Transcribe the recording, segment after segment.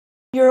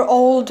Your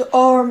old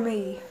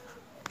army.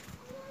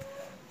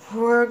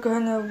 We're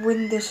gonna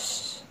win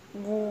this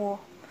war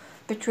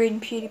between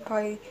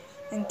PewDiePie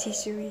and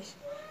T-Series.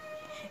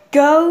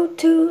 Go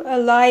to a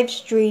live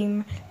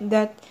stream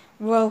that,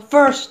 well,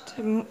 first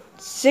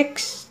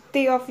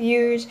 60 of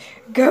you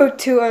go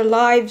to a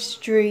live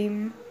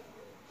stream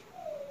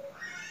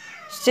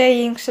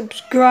saying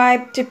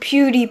subscribe to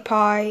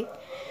PewDiePie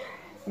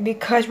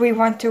because we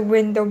want to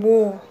win the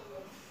war.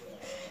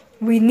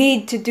 We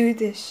need to do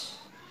this.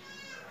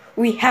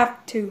 We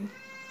have to.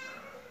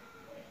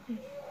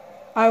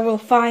 I will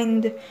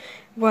find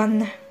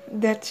one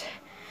that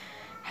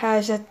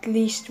has at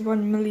least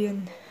 1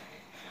 million.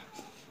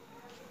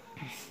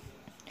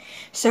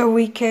 So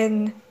we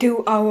can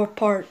do our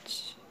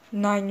parts,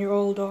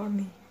 9-year-old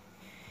army.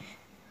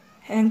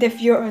 And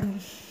if you're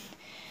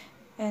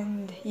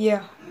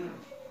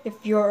if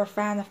you're a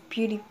fan of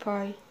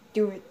PewDiePie,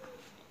 do it.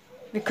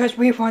 Because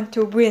we want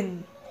to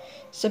win.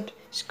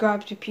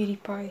 Subscribe to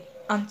PewDiePie,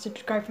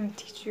 unsubscribe from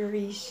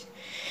T-Series,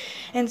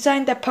 and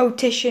sign the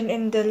petition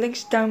in the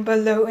links down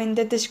below in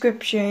the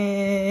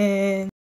description.